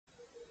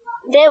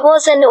There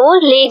was an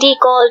old lady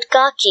called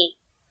Kaki.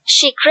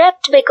 She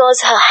crept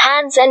because her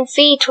hands and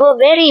feet were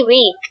very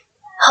weak.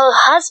 Her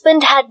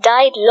husband had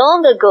died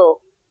long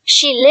ago.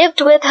 She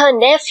lived with her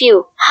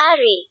nephew,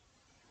 Harry.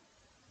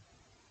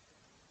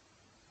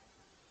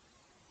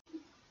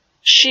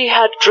 She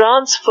had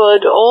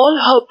transferred all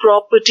her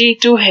property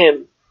to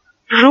him.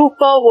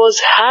 Rupa was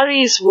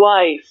Harry's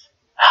wife.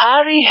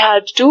 Harry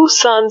had 2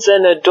 sons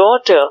and a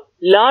daughter,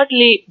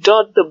 Ladli.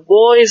 The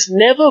boys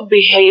never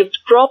behaved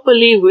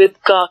properly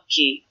with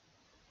Kaki.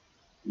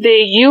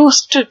 They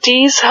used to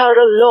tease her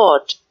a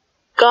lot.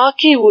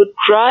 Kaki would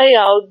cry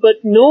out but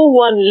no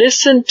one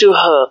listened to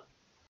her.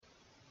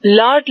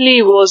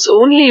 Ladli was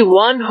only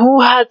one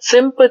who had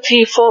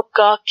sympathy for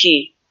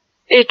Kaki.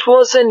 It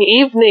was an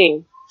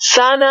evening.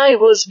 Sanai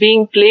was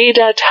being played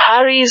at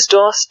Harry's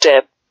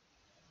doorstep.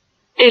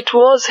 It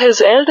was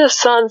his elder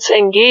son's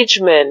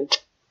engagement.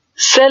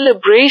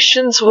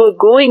 Celebrations were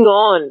going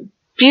on.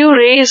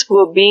 Purees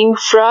were being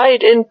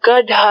fried in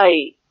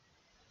kadhai.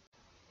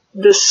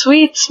 The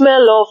sweet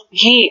smell of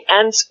ghee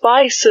and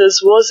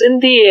spices was in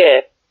the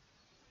air.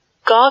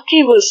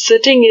 Kaki was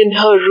sitting in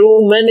her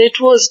room and it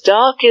was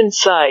dark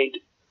inside.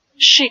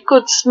 She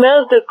could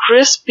smell the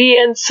crispy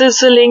and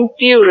sizzling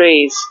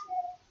purees.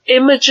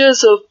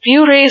 Images of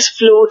purees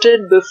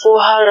floated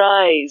before her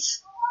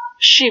eyes.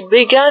 She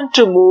began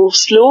to move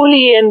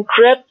slowly and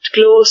crept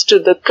close to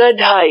the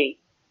kadhai.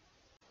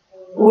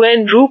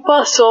 When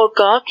Rupa saw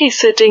Kaki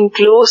sitting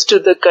close to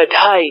the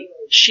kadhai,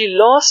 she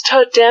lost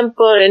her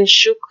temper and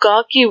shook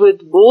Kaki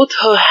with both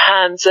her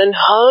hands and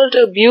hurled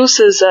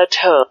abuses at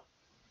her.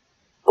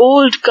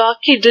 Old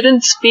Kaki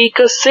didn't speak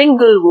a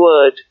single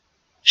word.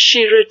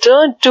 She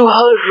returned to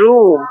her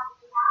room.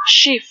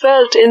 She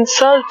felt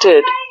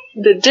insulted.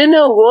 The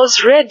dinner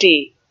was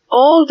ready.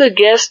 All the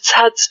guests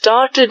had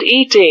started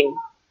eating.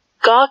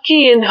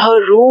 Kaki in her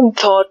room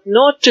thought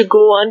not to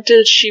go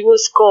until she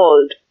was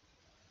called.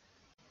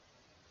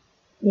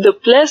 The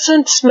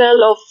pleasant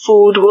smell of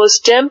food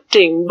was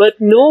tempting but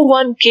no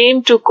one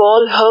came to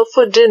call her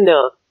for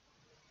dinner.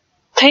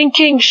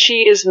 Thinking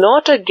she is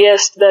not a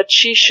guest that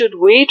she should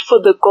wait for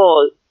the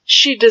call,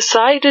 she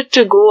decided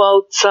to go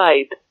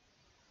outside.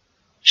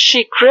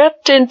 She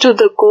crept into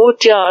the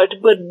courtyard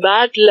but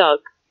bad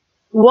luck.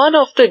 One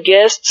of the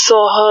guests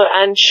saw her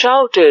and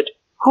shouted,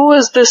 "Who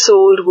is this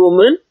old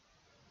woman?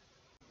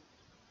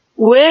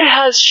 Where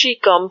has she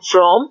come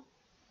from?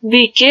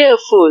 Be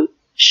careful,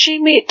 she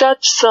may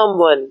touch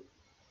someone."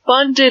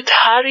 Pandit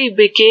Harry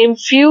became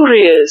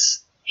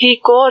furious. He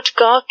caught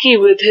Kaki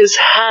with his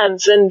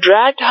hands and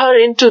dragged her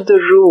into the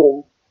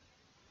room.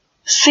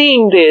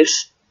 Seeing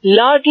this,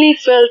 Ladli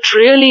felt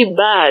really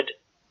bad.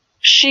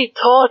 She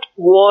thought,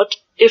 what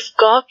if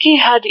Kaki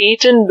had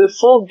eaten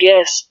before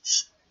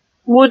guests?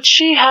 Would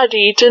she had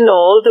eaten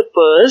all the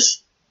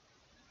pearls?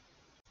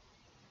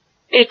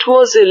 It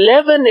was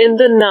 11 in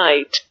the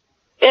night.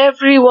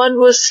 Everyone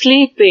was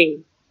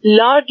sleeping.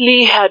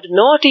 Ladli had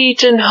not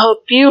eaten her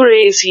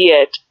purees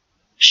yet.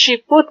 She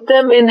put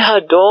them in her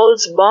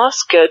doll's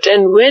basket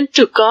and went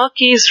to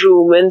Kaki's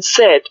room and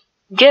said,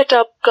 "Get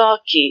up,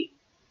 Kaki.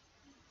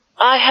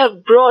 I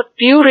have brought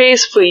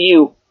purees for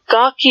you."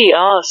 Kaki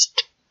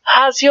asked,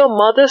 "Has your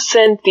mother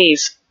sent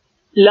these?"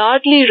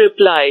 Ladli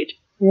replied,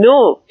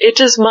 "No,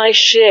 it is my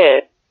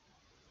share."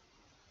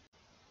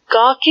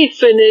 Kaki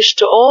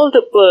finished all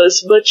the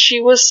pearls but she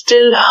was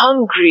still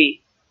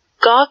hungry.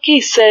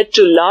 Kaki said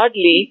to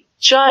Ladli,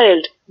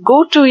 "Child,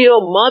 go to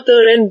your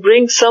mother and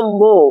bring some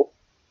more."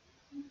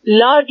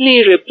 Ladli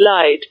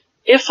replied,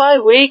 "If I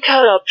wake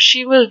her up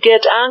she will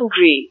get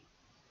angry."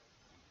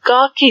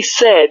 Kaki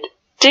said,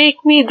 "Take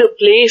me the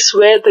place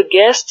where the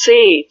guests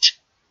ate."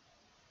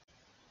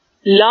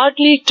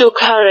 Ladli took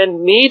her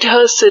and made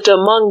her sit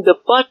among the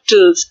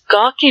pattals.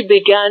 Kaki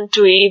began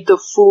to eat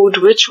the food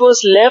which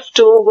was left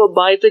over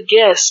by the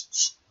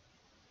guests.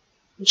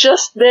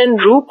 Just then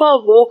Rupa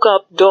woke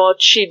up.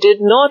 She did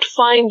not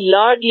find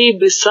Ladli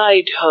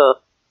beside her.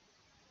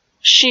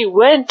 She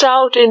went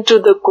out into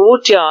the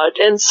courtyard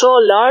and saw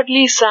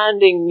Ladli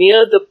standing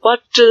near the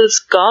pattals.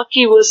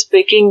 Kaki was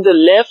picking the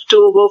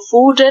leftover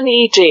food and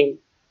eating.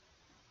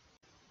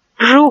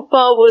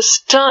 Rupa was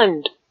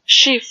stunned.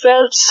 She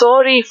felt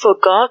sorry for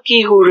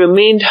Kaki who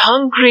remained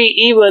hungry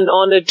even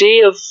on a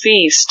day of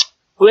feast,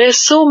 where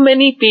so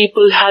many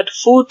people had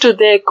food to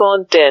their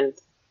content.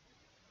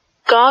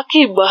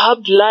 Kaki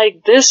behaved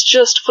like this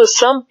just for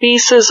some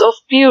pieces of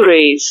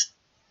purees.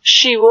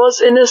 She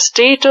was in a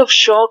state of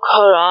shock.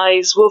 Her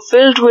eyes were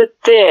filled with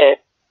tears.